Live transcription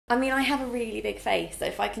I mean, I have a really big face, so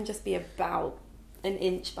if I can just be about an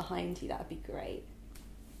inch behind you, that would be great.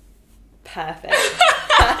 Perfect.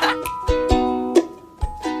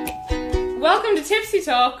 Welcome to Tipsy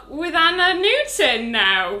Talk with Anna Newton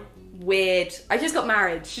now. Weird. I just got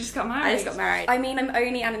married. She just got married. I just got married. I mean, I'm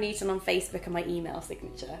only Anna Newton on Facebook and my email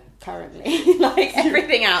signature currently. Like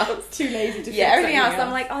everything else. Too lazy to fix everything else. else.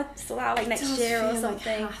 I'm like, I'll sort out like next year or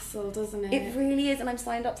something. Like hassle, doesn't it? It really is, and I'm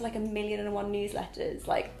signed up to like 1,000,001 newsletters.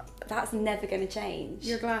 Like, that's never going to change.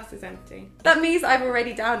 Your glass is empty. That means I've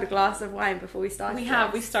already downed a glass of wine before we started.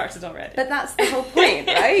 We started already. But that's the whole point,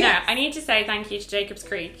 right? Now, I need to say thank you to Jacob's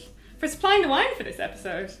Creek for supplying the wine for this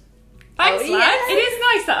episode. Thanks, Oh, lads. yes. It is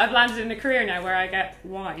nice that I've landed in a career now where I get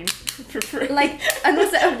wine for free. Like, and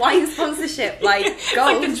also a wine sponsorship, like, It's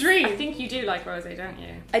gold. like the dream. I think you do like rosé, don't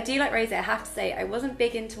you? I do like rosé. I have to say, I wasn't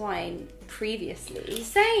big into wine previously,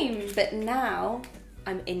 Same. but now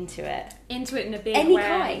I'm into it. Into it in a big Any way.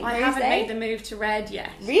 kind, I rosé? haven't made the move to red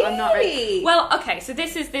yet. Really? I'm not ready. Well, okay, so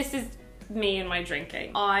this is me and my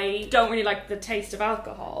drinking. I don't really like the taste of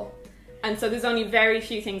alcohol. And so there's only very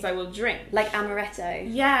few things I will drink. Like amaretto.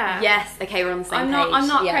 Yeah. Yes. Okay, we're on the same page. I'm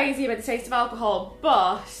not Yeah. crazy about the taste of alcohol,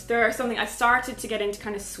 but there are something I started to get into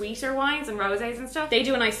kind of sweeter wines and rosés and stuff. They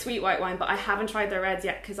do a nice sweet white wine, but I haven't tried their reds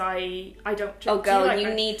yet because I don't drink. Oh, girl, like you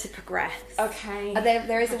red? need to progress. Okay.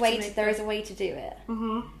 There is a Have way. to make There is a way to do it.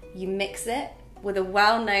 Mm-hmm. You mix it with a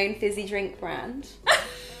well-known fizzy drink brand,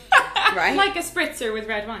 right? Like a spritzer with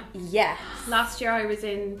red wine. Yes. Last year I was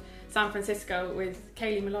in San Francisco with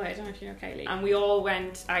Kaylee Malloy. I don't know if you know Kaylee. And we all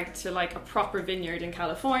went out to like a proper vineyard in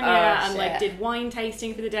California and like did wine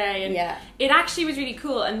tasting for the day. And it actually was really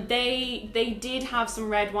cool. And they did have some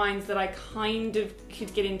red wines that I kind of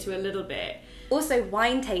could get into a little bit. Also,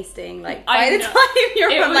 wine tasting, like, I by the know. time you're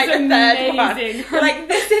It on, was like, the third one, amazing. you're like,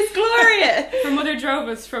 this is glorious. Her mother drove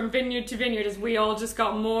us from vineyard to vineyard as we all just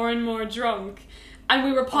got more and more drunk. And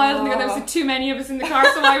we were piled together. There was too many of us in the car,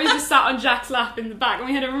 so I was just sat on Jack's lap in the back. And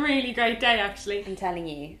we had a really great day, actually. I'm telling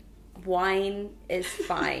you, wine is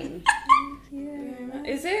fine.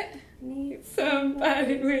 Is it? Need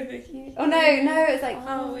somebody with a key. Oh, no, it's like...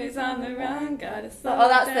 Always on the run, gotta slow Oh,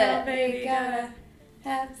 that's down, it. baby, gotta...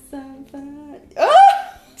 have some fun. Oh!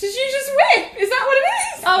 Did you just whip? Is that what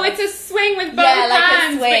it is? Oh, it's a swing with both Yeah, like a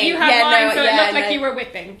hands, but swing. you had Yeah, wine, no, so yeah, it looked like no. you were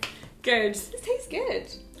whipping. Good. This tastes good.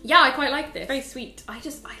 Yeah, I quite like this. Very sweet. I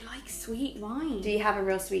like sweet wine. Do you have a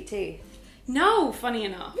real sweet tooth? No, funny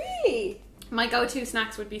enough. Really? My go-to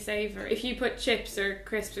snacks would be savoury. If you put chips or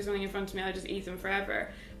crisps or something in front of me, I'd just eat them forever.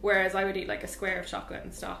 Whereas I would eat like a square of chocolate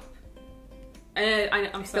and stop. I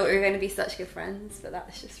thought we were going to be such good friends, but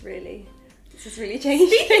that's just really... This has really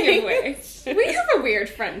changed. Speaking of which, we have a weird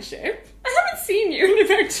friendship. I haven't seen you in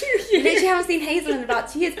about 2 years. Literally haven't seen Hazel in about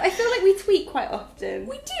 2 years, but I feel like we tweet quite often.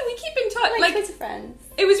 We do, we keep in touch. Like Twitter friends.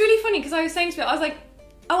 It was really funny because I was saying to people, I was like,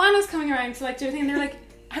 oh, Anna's coming around to like do a thing, and they're like,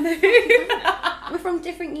 Anna. We're from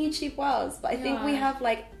different YouTube worlds, but I think we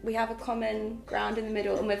have a common ground in the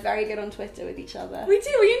middle, and we're very good on Twitter with each other. We do,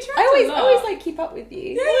 we interact I a lot. always like keep up with you.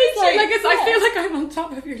 Yeah, you do. I feel like I'm on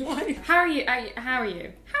top of your life. How are you? How are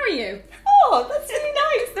you? Oh, that's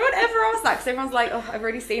really nice. No one ever asks that because everyone's like, oh, I've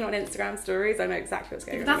already seen on Instagram stories. I know exactly what's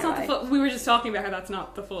going on. That's not the full. We were just talking about how that's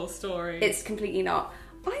not the full story. It's completely not.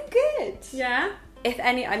 I'm good. Yeah. If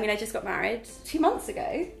any, I mean, I just got married 2 months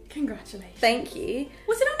ago. Congratulations. Thank you.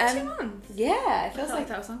 Was it only 2 months? Yeah, it feels I like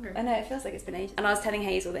that was longer. I know, it feels like it's been ages. And I was telling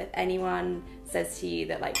Hazel that if anyone says to you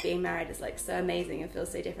that like being married is like so amazing and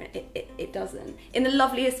feels so different, it doesn't. In the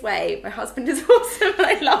loveliest way. My husband is awesome and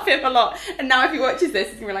I love him a lot. And now if he watches this,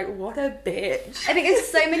 he's gonna be like, what a bitch. I think there's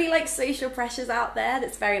so many like social pressures out there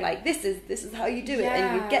that's very like, this is how you do it.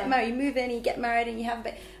 And you get married, you move in, you get married and you have a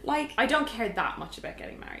bit. Like, I don't care that much about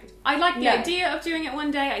getting married. I like the idea of doing it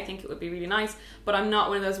one day. I think it would be really nice, but I'm not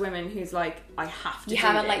one of those women who's like, I have to. You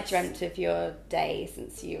haven't like dreamt of your day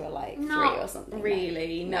since you were like 3 or something.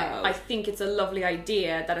 Really, no. I think it's a lovely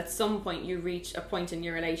idea that at some point you reach a point in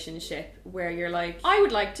your relationship where you're like, I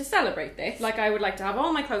would like to celebrate this. Like, I would like to have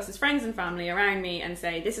all my closest friends and family around me and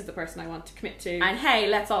say, this is the person I want to commit to. And hey,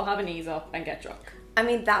 let's all have an ease up and get drunk. I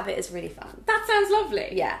mean, that bit is really fun. That sounds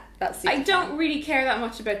lovely. Yeah, that's super I don't fun. really care that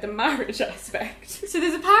much about the marriage aspect. So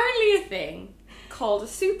there's apparently a thing called a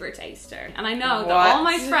super taster. And I know that all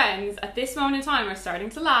my friends at this moment in time are starting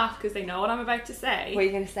to laugh because they know what I'm about to say. What are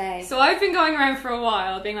you going to say? So I've been going around for a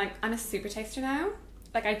while being like, I'm a super taster now.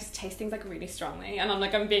 like I just taste things like really strongly, and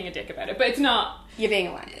I'm being a dick about it, but it's not. You're being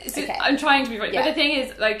a wank. Okay. I'm trying to be funny, but the thing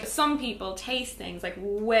is, like, some people taste things like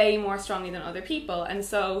way more strongly than other people, and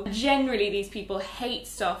so generally these people hate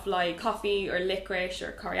stuff like coffee or licorice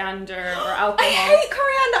or coriander or alcohol. I hate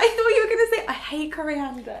coriander. I thought you were gonna say I hate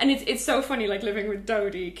coriander. And it's so funny, like, living with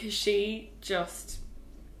Dodie, because she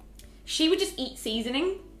would just eat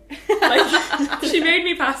seasoning. Like, she made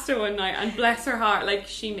me pasta one night, and bless her heart, like,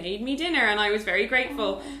 she made me dinner, and I was very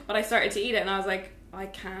grateful, but I started to eat it and I was like, I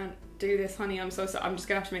can't do this, honey, I'm just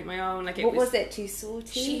gonna have to make my own. Like, what was it, too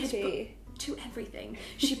salty? She had to everything.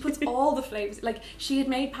 She puts all the flavours, like, she had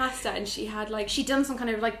made pasta and she had, like, she'd done some kind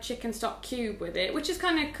of, like, chicken stock cube with it, which is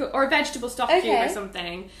kind of cool, or vegetable stock cube or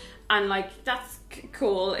something, and, like, that's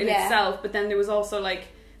cool in itself, but then there was also, like,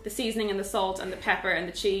 the seasoning and the salt and the pepper and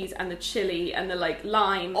the cheese and the chili and the, like,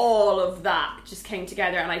 lime, all of that just came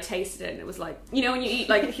together, and I tasted it and it was like, you know when you eat,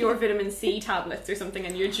 like, pure vitamin C tablets or something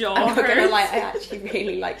and your jaw I'm not gonna lie, I actually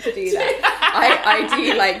really like to do that. I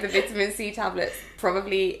do like the vitamin C tablets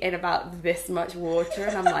probably in about this much water,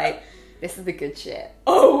 and I'm like, this is the good shit.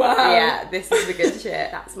 Oh wow. Yeah, this is the good shit.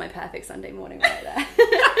 That's my perfect Sunday morning right there.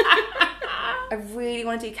 I really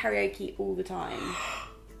want to do karaoke all the time.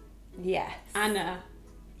 Yes. Anna.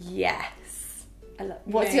 Yes.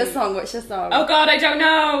 What's your song? What's your song? Oh god, I don't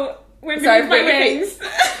know. Wind Beneath My Wings.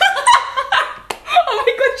 Oh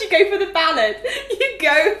my god, you go for the ballad. You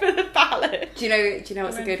go for the ballad. Do you know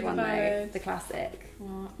what's a good one though? The classic.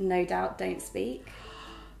 What? No Doubt, Don't Speak.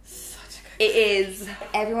 Such a good It is.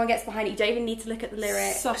 Everyone gets behind it. You don't even need to look at the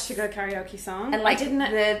lyrics. Such a good karaoke song. And, like, it's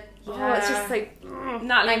just so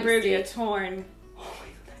Natalie Imbruglia, Torn.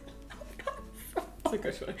 A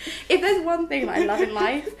good one. If there's one thing that I love in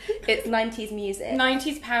life, it's 90s music.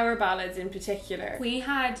 90s power ballads in particular. We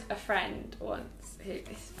had a friend once who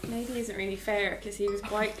maybe isn't really fair, because he was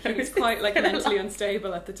quite like mentally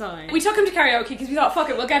unstable at the time. We took him to karaoke because we thought, fuck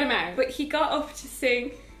it, we'll get him out. But he got up to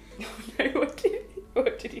sing. Oh no,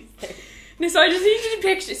 what did he say? No, so I just need you to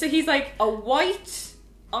picture. So he's like a white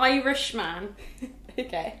Irish man.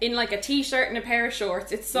 Okay. In, like, a t-shirt and a pair of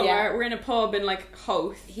shorts. It's summer. Yeah. We're in a pub in, like,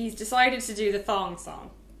 Hoth. He's decided to do the thong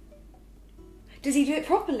song. Does he do it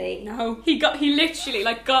properly? No. He literally,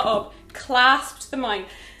 like, got up, clasped the mic,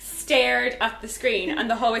 stared at the screen, and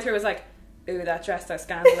the whole way through was like, ooh, that dress, so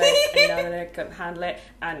scandalous, and you know that I couldn't handle it,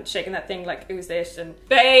 and shaking that thing like, who's this, and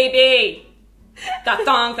baby, that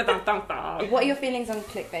thong. What are your feelings on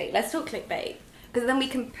clickbait? Let's talk clickbait, because then we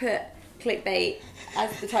can put clickbait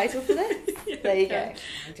as the title for this. There you go.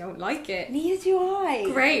 I don't like it. Neither do I.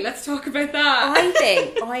 Great, let's talk about that.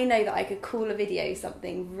 I know that I could call a video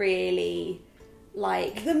something really,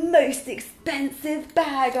 like, the most expensive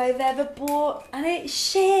bag I've ever bought, and it's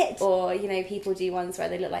shit. Or, you know, people do ones where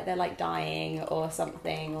they look like they're, like, dying or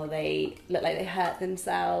something, or they look like they hurt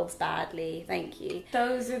themselves badly. Thank you.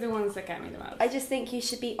 Those are the ones that get me the most. I just think you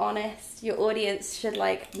should be honest. Your audience should,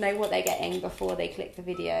 like, know what they're getting before they click the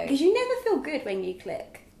video. Because you never feel good when you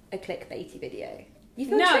click a clickbaity video. You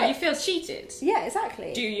feel tricked. You feel cheated. Yeah,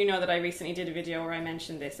 exactly. Do you know that I recently did a video where I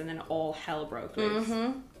mentioned this and then all hell broke loose?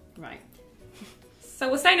 Mm-hmm. Right. So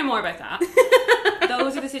we'll say no more about that.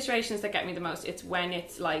 Those are the situations that get me the most. It's when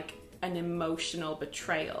it's like an emotional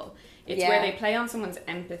betrayal. It's where they play on someone's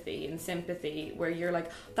empathy and sympathy, where you're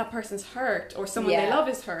like, that person's hurt, or someone they love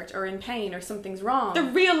is hurt, or in pain, or something's wrong. The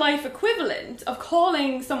real life equivalent of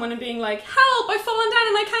calling someone and being like, help, I've fallen down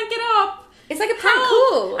and I can't get up. It's like a prank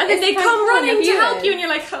call. And then they come running to help you and you're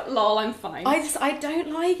like, lol, I'm fine. I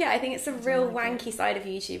don't like it. I think it's a real wanky side of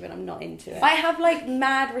YouTube and I'm not into it. I have, like,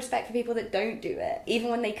 mad respect for people that don't do it,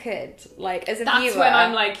 even when they could. Like, as a viewer... That's when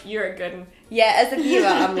I'm like, you're a good one. Yeah, as a viewer,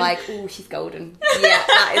 I'm like, ooh, she's golden. Yeah,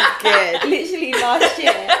 that is good. Literally last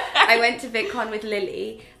year, I went to VidCon with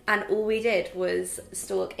Lily and all we did was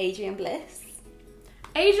stalk Adrian Bliss.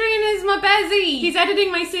 Adrian is my bestie. He's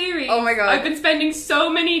editing my series. Oh my god. I've been spending so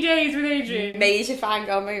many days with Adrian. Major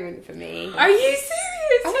fangirl moment for me. Are you serious?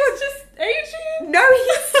 It's just Adrian? No,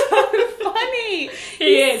 he's so funny.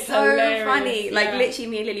 He's so hilarious. funny. Like, literally,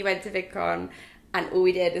 me and Lily went to VidCon and all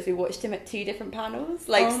we did is we watched him at 2 different panels.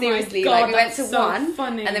 Like, seriously. God, like, we went to so one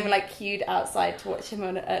funny. and then we, like, queued outside to watch him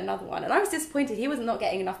on another one. And I was disappointed. He was not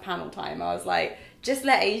getting enough panel time. I was like, just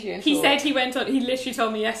let Adrian talk. He said he literally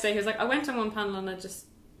told me yesterday, he was like, I went on one panel and I just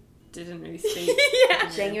didn't really speak. Yeah.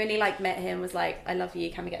 Genuinely, like, met him, was like, I love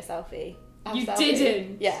you, can we get a selfie? You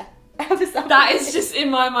didn't? Yeah. That is just,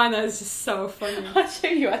 in my mind, that is just so funny. I'll show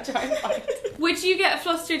you, I'll try and find it. Would you get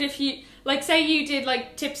flustered if you, like, say you did,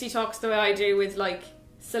 like, Tipsy Talks the way I do with, like,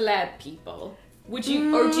 celeb people? Would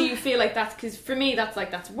you, or do you feel like that's, because for me that's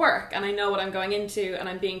like, that's work and I know what I'm going into and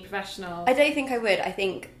I'm being professional? I don't think I would. I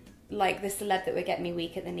think like the celeb that would get me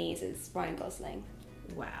weak at the knees is Ryan Gosling.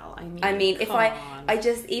 Well, I mean, if I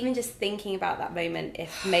just thinking about that moment,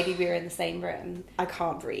 if maybe we were in the same room, I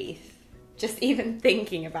can't breathe. Just even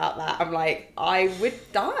thinking about that, I'm like, I would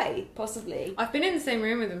die, possibly. I've been in the same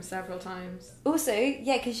room with him several times. Also,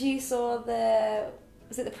 yeah, because you saw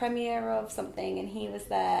was it the premiere of something, and he was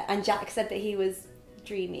there, and Jack said that he was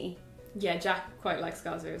dreamy. Yeah, Jack quite likes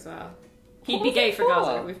Gaza as well. He'd be gay for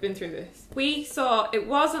Gaza. We've been through this. We saw, it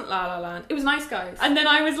wasn't La La Land, it was Nice Guys. And then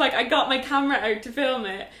I was like, I got my camera out to film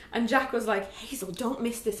it, and Jack was like, Hazel, don't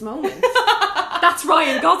miss this moment. That's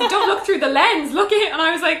Ryan Gosling, don't look through the lens, look at it. And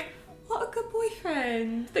I was like, what a good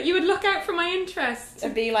boyfriend. That you would look out for my interests.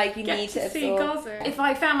 And be like, you need to see Gaza. If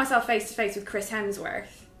I found myself face to face with Chris Hemsworth.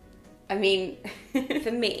 I mean,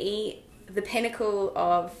 for me, the pinnacle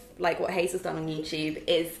of like what Hazel's done on YouTube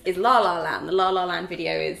is La La Land. The La La Land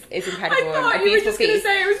video is incredible. I thought you were just going to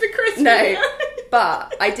say it was the Chris video.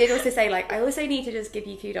 But I did also say, like, I also need to just give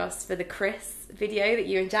you kudos for the Chris video that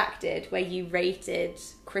you and Jack did, where you rated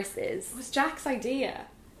Chris's. It was Jack's idea.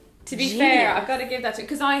 To be fair, I've got to give that to,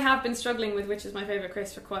 because I have been struggling with which is my favourite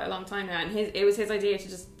Chris for quite a long time now, and it was his idea to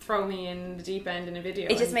just throw me in the deep end in a video.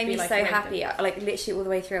 It just made me like, so happy. Like literally all the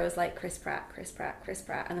way through, I was like, Chris Pratt,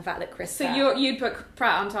 and the fact that Chris Pratt. So you'd put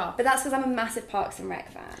Pratt on top. But that's because I'm a massive Parks and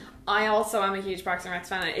Rec fan. I also am a huge Parks and Rec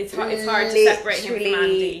fan. It's hard to separate him from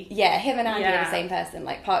Andy. Yeah, him and Andy are the same person.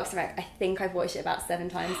 Like Parks and Rec, I think I've watched it about 7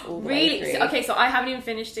 times all the way through. Okay, so I haven't even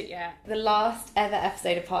finished it yet. The last ever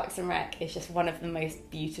episode of Parks and Rec is just one of the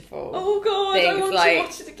most beautiful things. I want to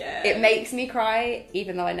watch it again. It makes me cry,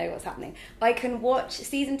 even though I know what's happening. I can watch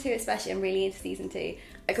season 2 especially. I'm really into season 2.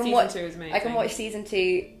 Season 2 is amazing. I can watch season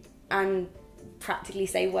 2 and practically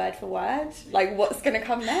say word for word like what's gonna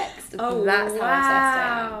come next. Oh, that's how obsessed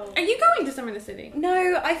I am. Are you going to Summer in the City?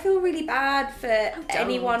 No, I feel really bad for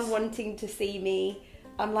anyone wanting to see me.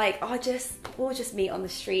 I'm like, we'll just meet on the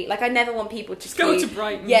street. Like, I never want people to go to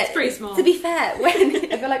Brighton. Yeah, it's pretty small. To be fair,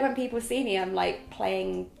 I feel like when people see me, I'm like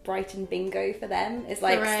playing Brighton bingo for them. It's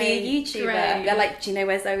like, see a YouTuber. Great. They're like, do you know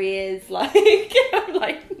where Zoe is? Like, I'm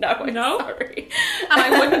like, no, I'm sorry. And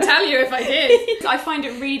I wouldn't tell you if I did. I find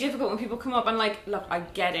it really difficult when people come up and like, look, I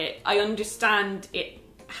get it. I understand it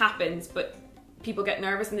happens, but people get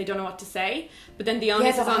nervous and they don't know what to say, but then the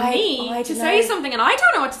onus is on me to say something, and I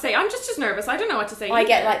don't know what to say. I'm just as nervous. I don't know what to say. I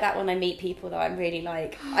get like that when I meet people, though. I'm really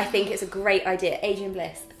like, I think it's a great idea. Adrian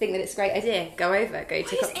Bliss, I think that it's a great idea. Go over,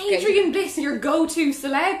 Is Adrian Bliss your go-to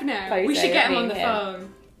celeb now? We should get him on the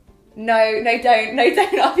phone. No, don't.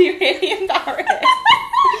 I'll be really embarrassed.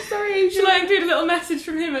 Sorry, Adrian. Shall I include a little message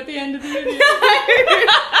from him at the end of the video?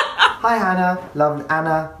 Hi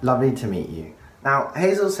Anna, lovely to meet you. Now,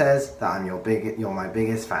 Hazel says that you're my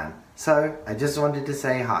biggest fan, so I just wanted to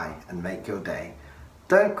say hi and make your day.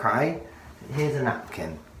 Don't cry, here's a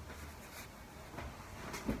napkin.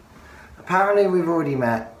 Apparently we've already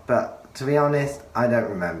met, but to be honest, I don't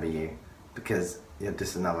remember you, because you're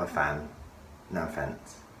just another fan. No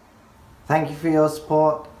offence. Thank you for your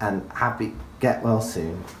support, and get well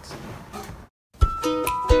soon.